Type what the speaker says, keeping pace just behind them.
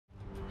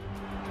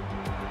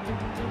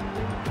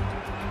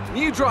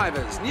New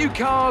drivers, new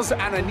cars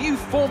and a new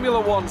Formula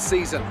One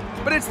season.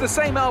 But it's the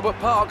same Albert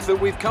Park that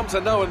we've come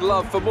to know and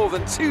love for more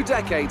than 2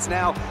 decades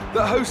now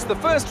that hosts the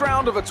first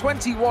round of a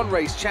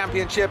 21-race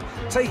championship,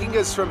 taking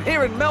us from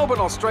here in Melbourne,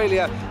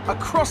 Australia,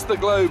 across the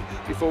globe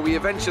before we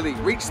eventually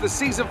reach the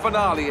season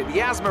finale at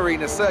Yas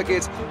Marina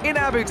Circuit in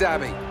Abu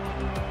Dhabi.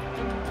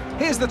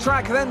 Here's the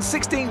track then,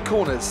 16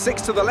 corners,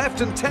 6 to the left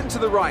and 10 to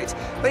the right.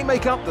 They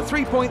make up the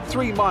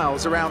 3.3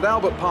 miles around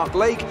Albert Park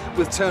Lake,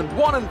 with turn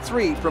 1 and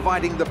 3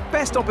 providing the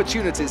best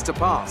opportunities to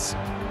pass.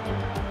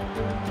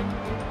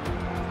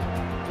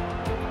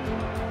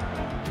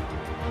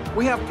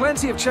 We have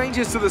plenty of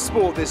changes to the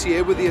sport this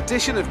year with the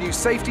addition of new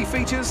safety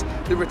features,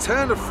 the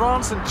return of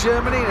France and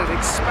Germany in an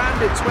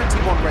expanded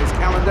 21-race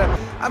calendar,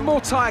 and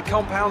more tyre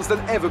compounds than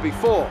ever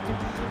before.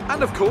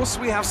 And of course,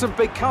 we have some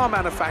big car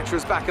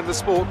manufacturers back in the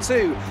sport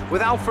too,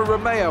 with Alfa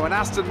Romeo and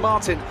Aston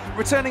Martin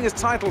returning as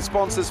title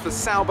sponsors for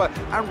Sauber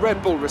and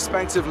Red Bull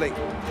respectively.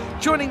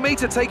 Joining me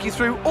to take you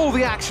through all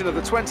the action of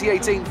the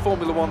 2018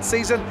 Formula One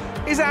season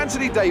is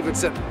Anthony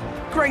Davidson.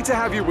 Great to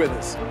have you with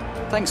us.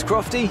 Thanks,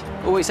 Crofty.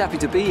 Always happy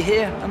to be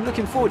here. I'm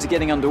looking forward to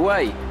getting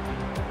underway.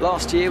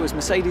 Last year was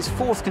Mercedes'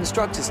 4th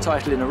Constructors'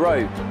 title in a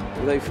row,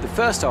 although for the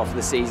first half of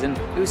the season,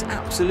 it was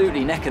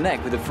absolutely neck and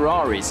neck with the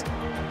Ferraris.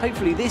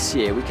 Hopefully this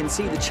year we can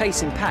see the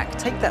chasing pack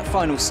take that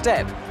final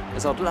step,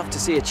 as I'd love to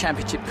see a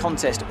championship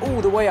contest all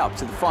the way up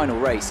to the final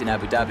race in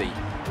Abu Dhabi.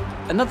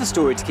 Another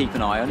story to keep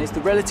an eye on is the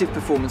relative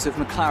performance of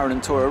McLaren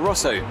and Toro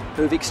Rosso,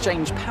 who have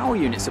exchanged power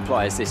unit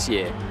suppliers this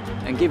year.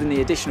 And given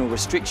the additional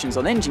restrictions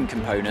on engine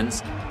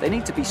components, they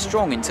need to be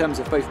strong in terms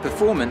of both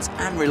performance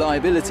and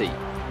reliability.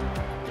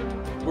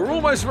 We're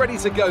almost ready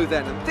to go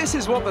then, and this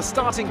is what the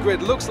starting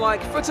grid looks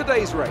like for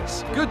today's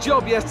race. Good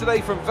job yesterday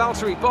from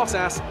Valtteri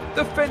Bottas.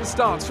 The Finn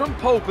starts from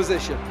pole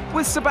position,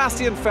 with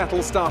Sebastian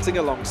Vettel starting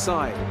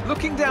alongside.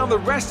 Looking down the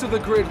rest of the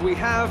grid, we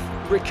have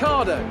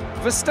Ricciardo,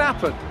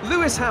 Verstappen,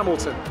 Lewis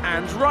Hamilton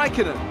and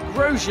Raikkonen,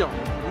 Grosjean,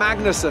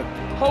 Magnussen,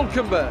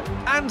 Hülkenberg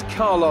and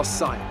Carlos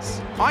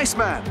Sainz.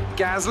 Iceman,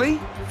 Gasly,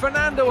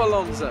 Fernando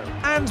Alonso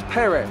and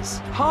Perez,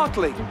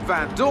 Hartley,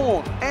 Van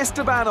Dorn,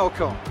 Esteban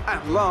Ocon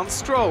and Lance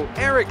Stroll,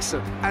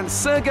 Ericsson and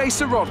Sergei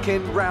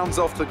Sirotkin rounds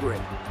off the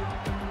grid.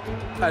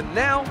 And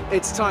now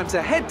it's time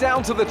to head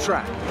down to the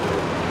track.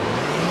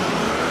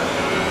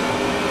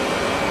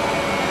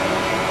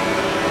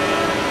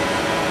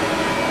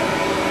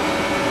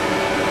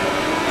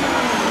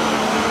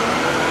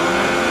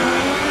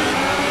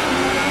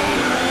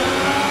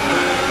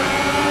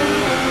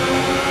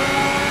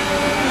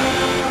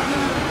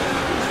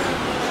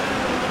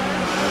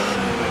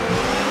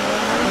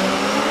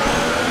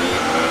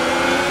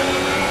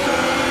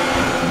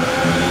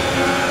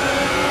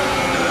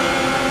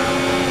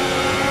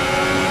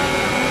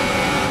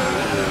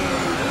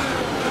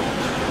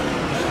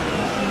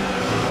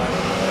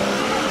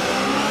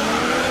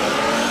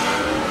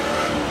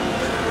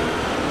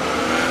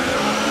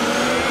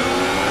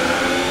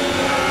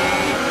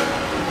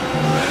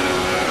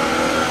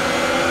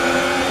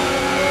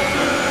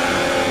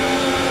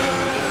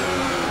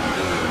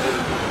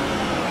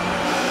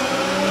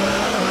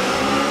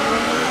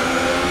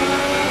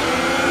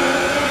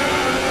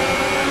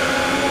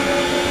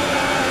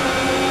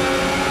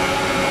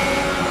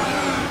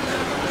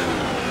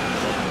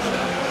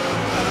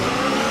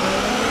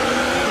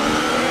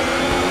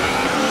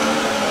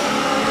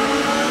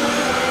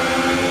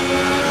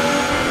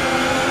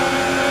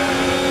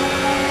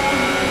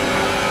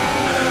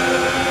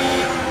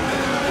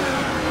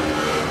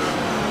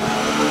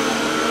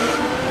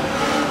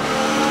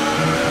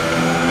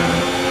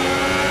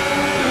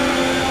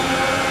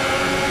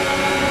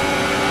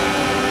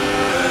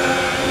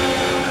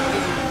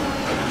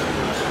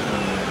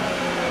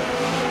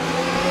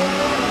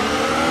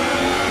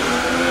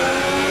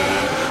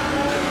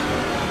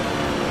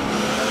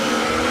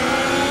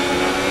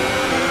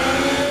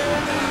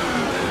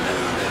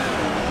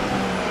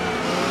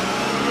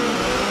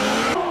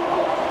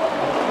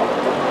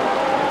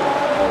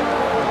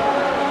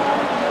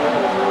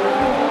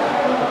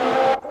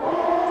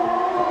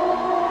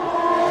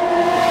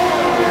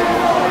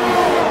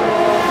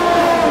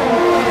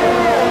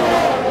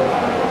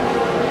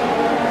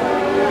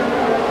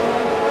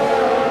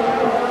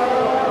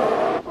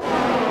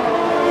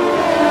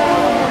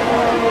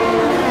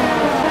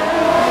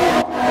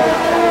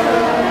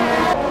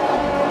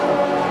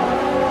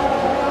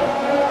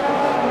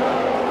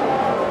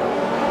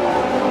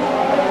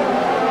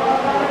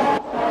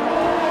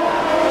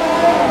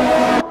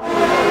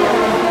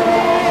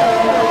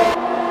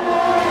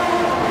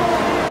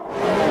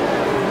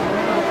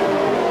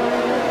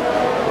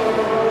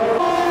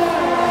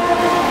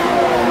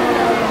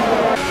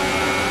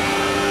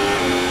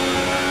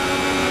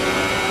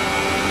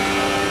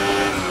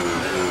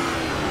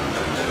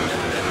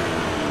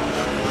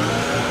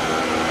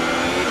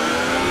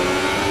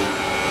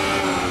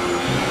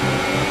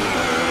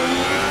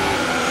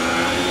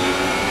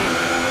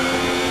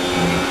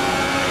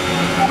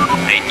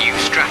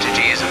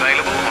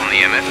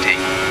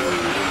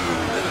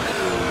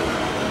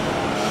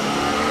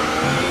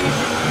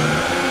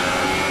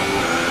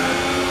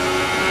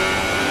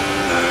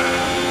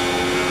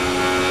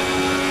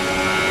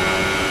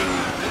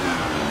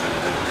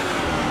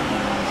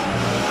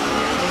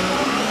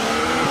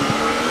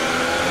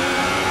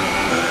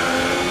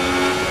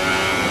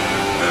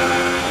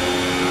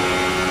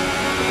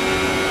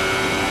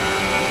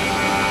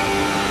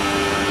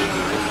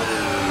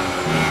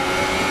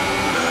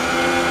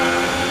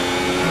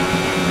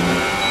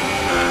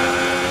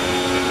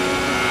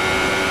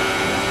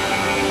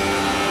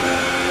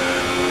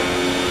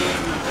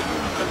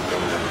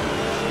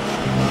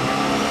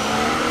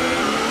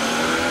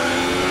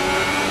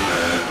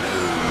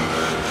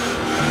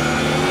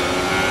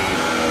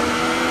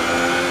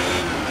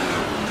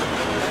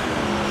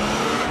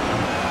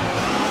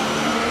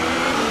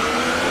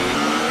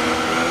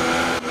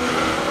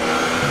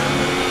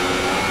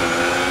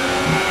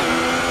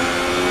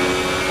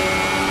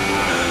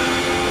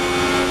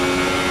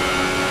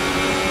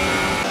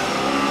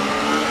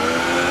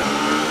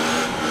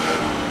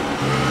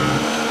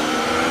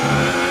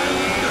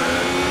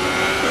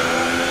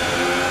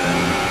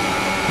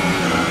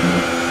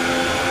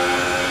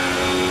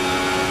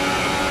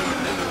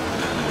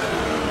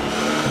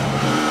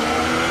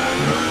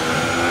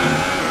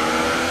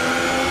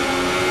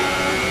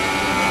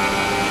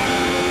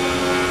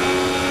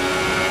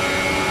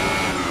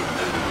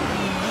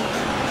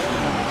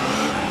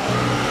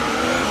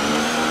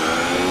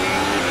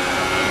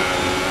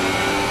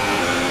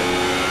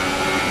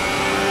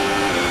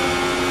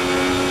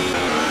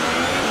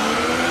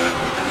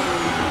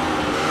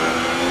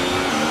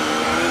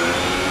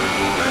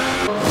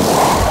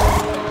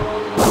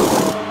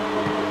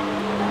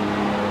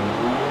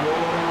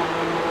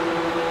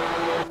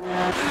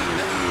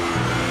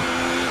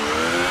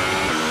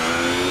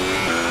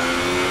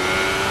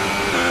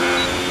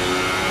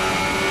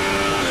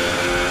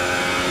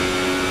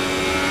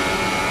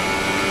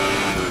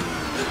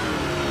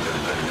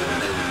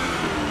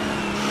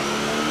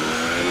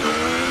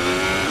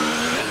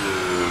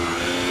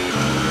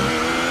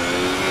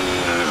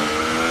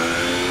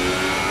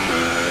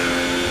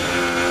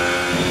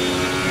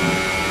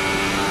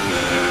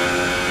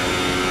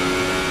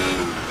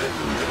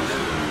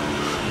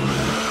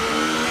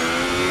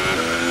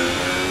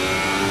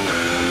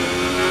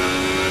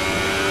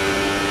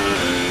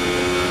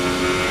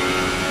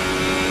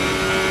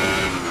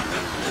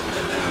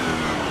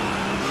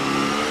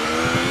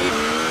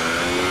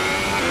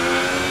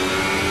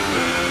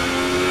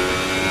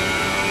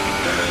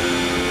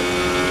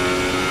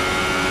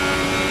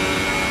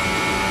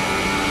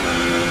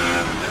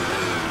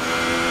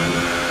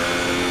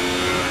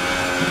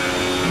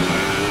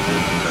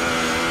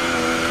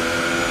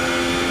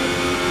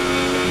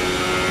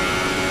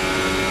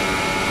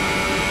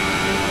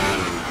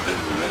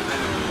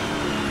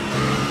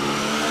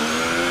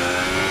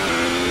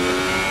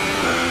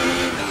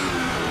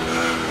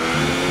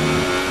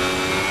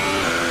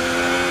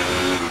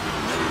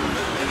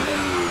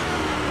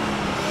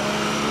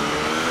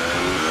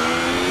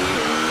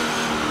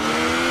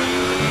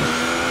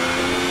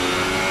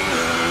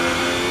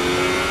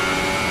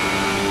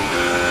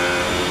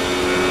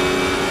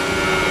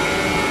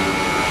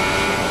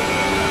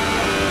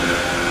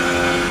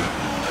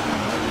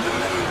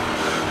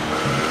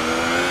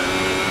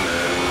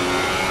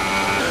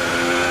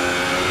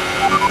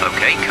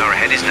 Okay, car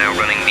ahead is now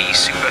running the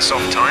Super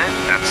Soft tyre.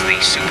 That's the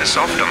Super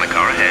Soft on the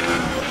car ahead.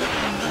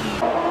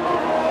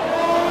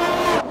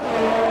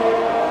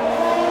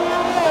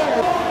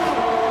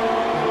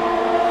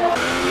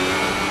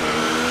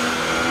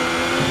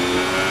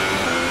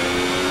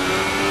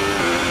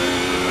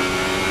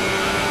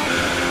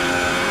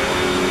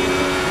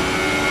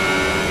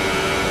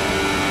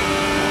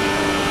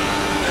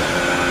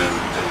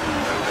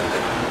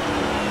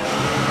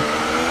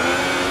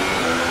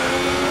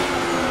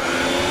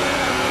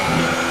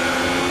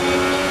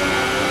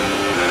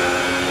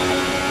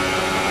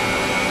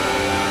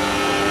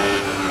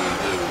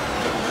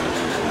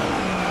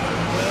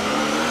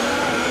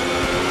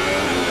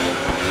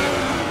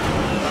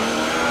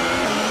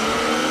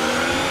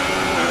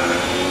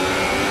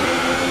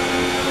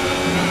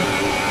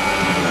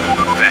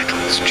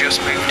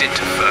 Just moved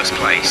into first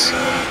place.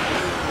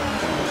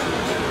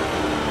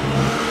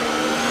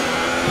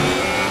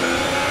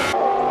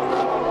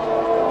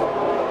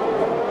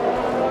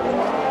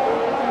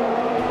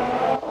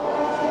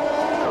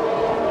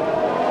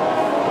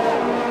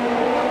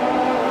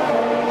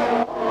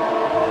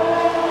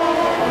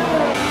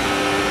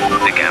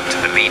 The gap to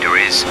the leader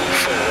is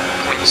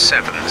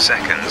 4.7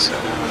 seconds.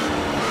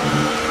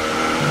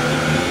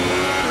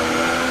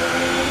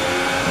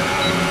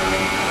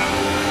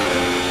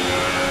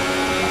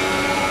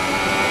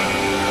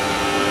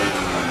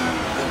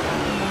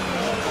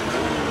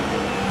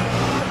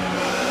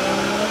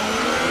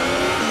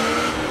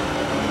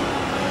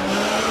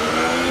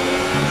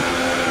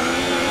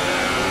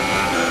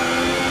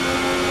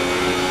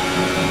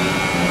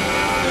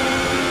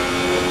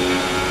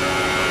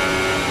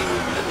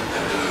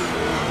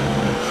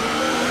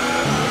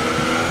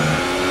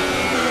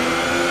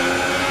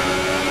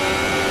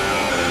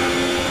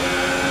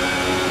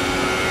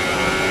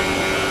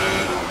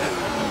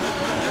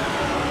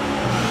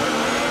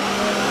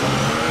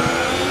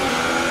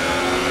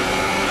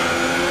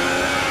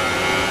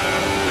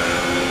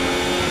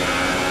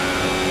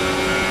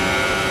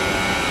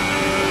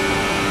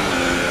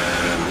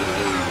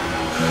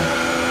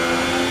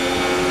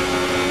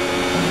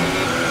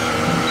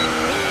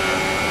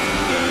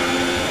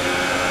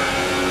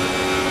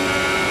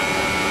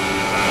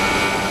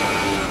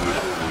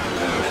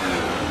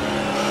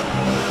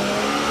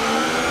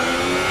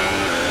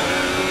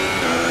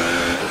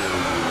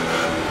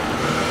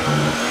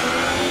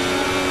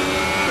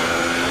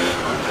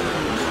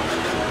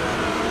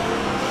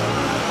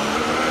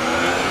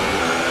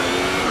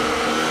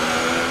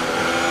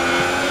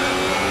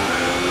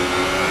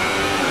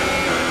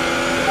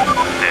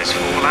 There's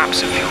 4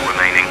 laps of fuel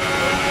remaining.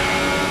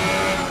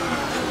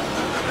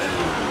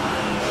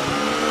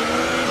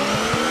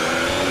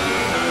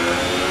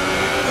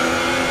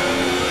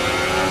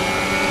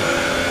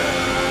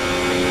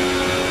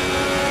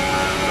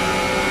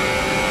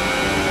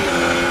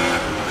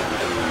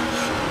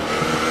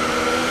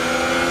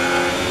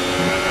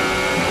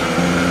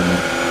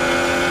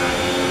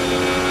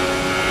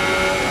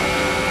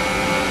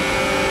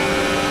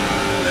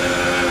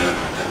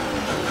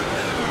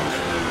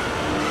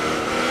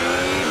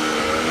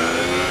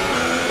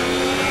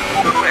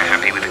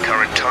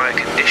 Tyre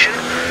condition.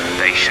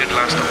 They should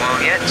last a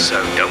while yet,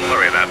 so don't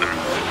worry about them.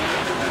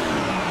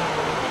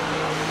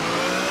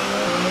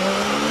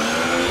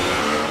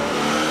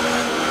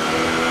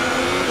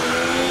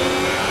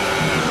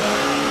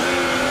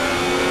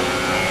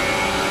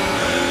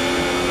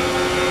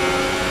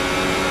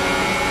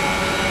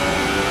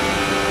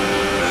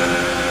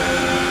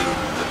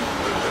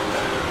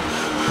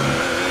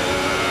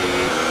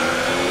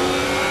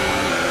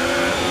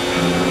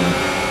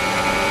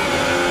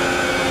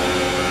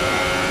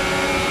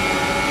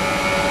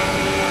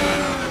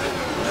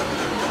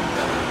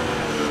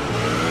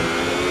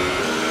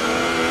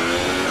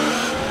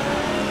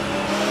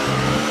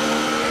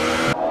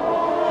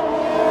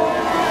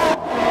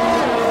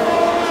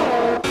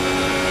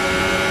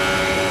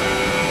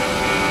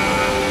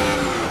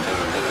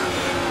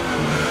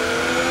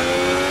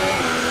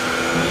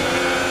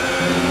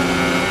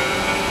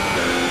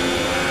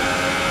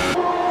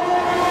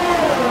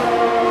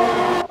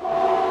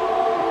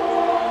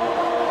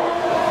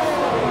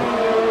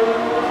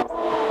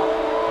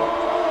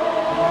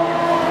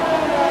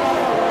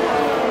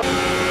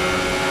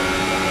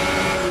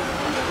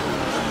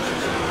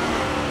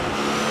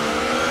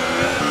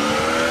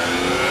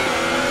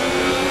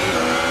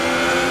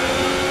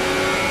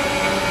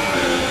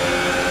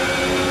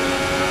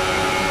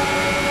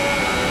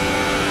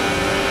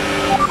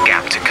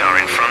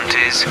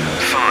 is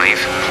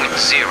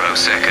 5.0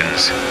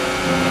 seconds.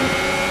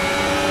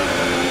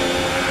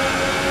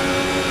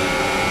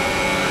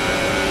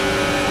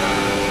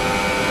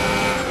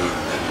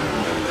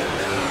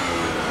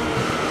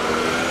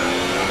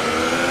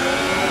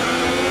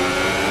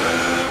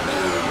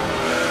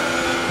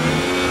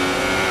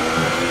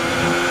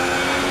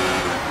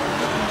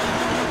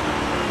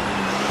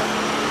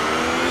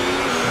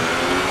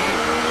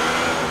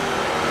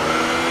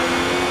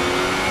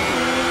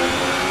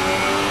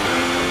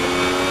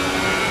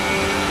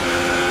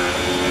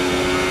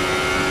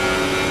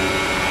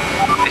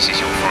 This is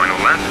your final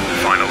lap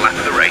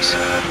of the race.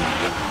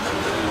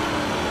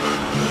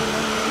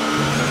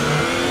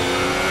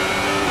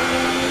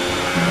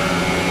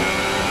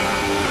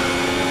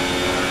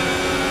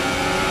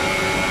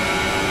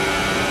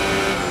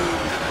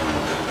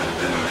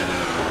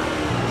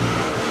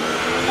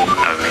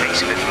 Okay,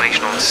 some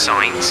information on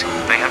signs.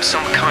 They have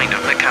some kind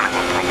of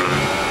mechanical problem.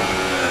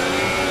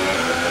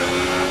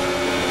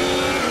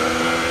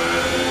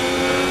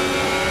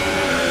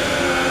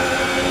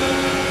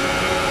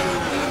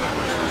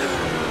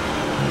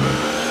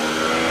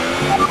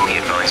 We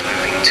advise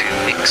moving to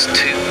mix 2,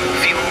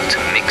 fuel to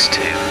mix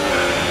 2.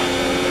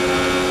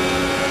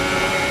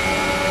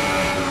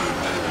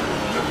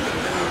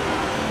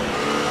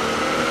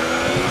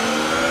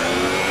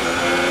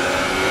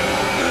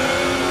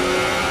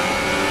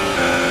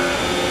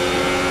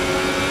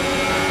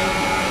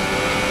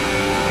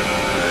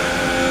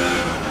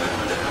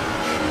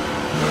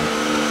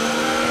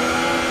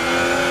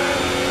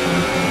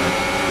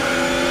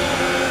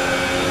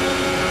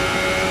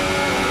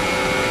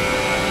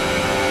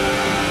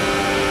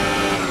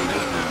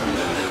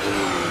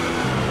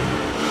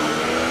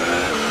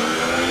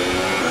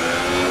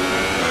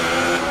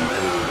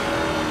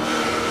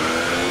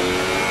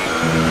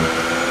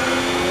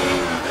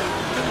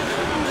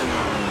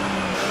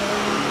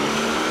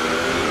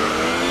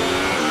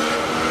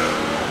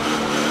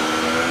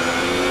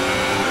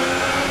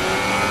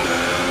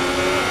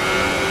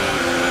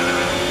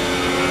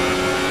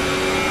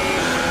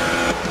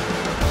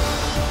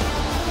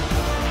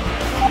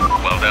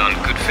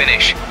 Good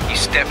finish. You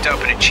stepped up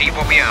and achieved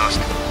what we asked.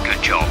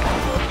 Good job.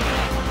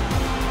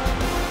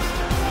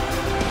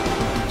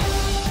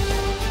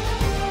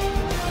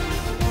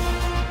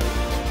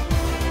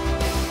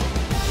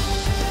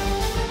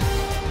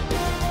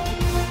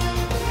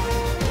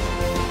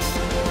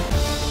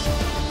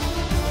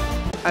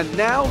 And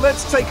now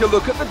let's take a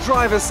look at the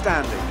drivers'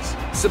 standings.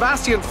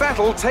 Sebastian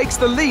Vettel takes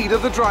the lead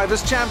of the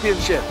Drivers'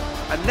 Championship.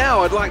 And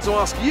now I'd like to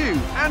ask you,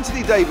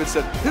 Anthony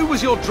Davidson, who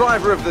was your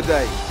driver of the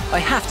day? I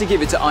have to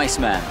give it to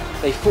Iceman.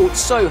 They fought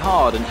so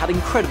hard and had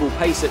incredible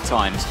pace at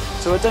times,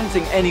 so I don't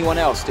think anyone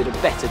else did a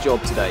better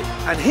job today.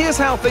 And here's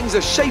how things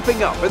are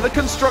shaping up in the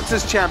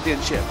Constructors'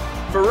 Championship.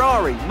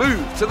 Ferrari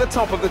moved to the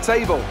top of the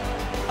table.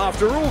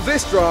 After all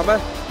this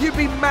drama, you'd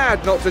be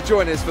mad not to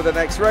join us for the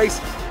next race.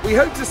 We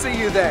hope to see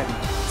you then.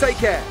 Take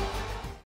care.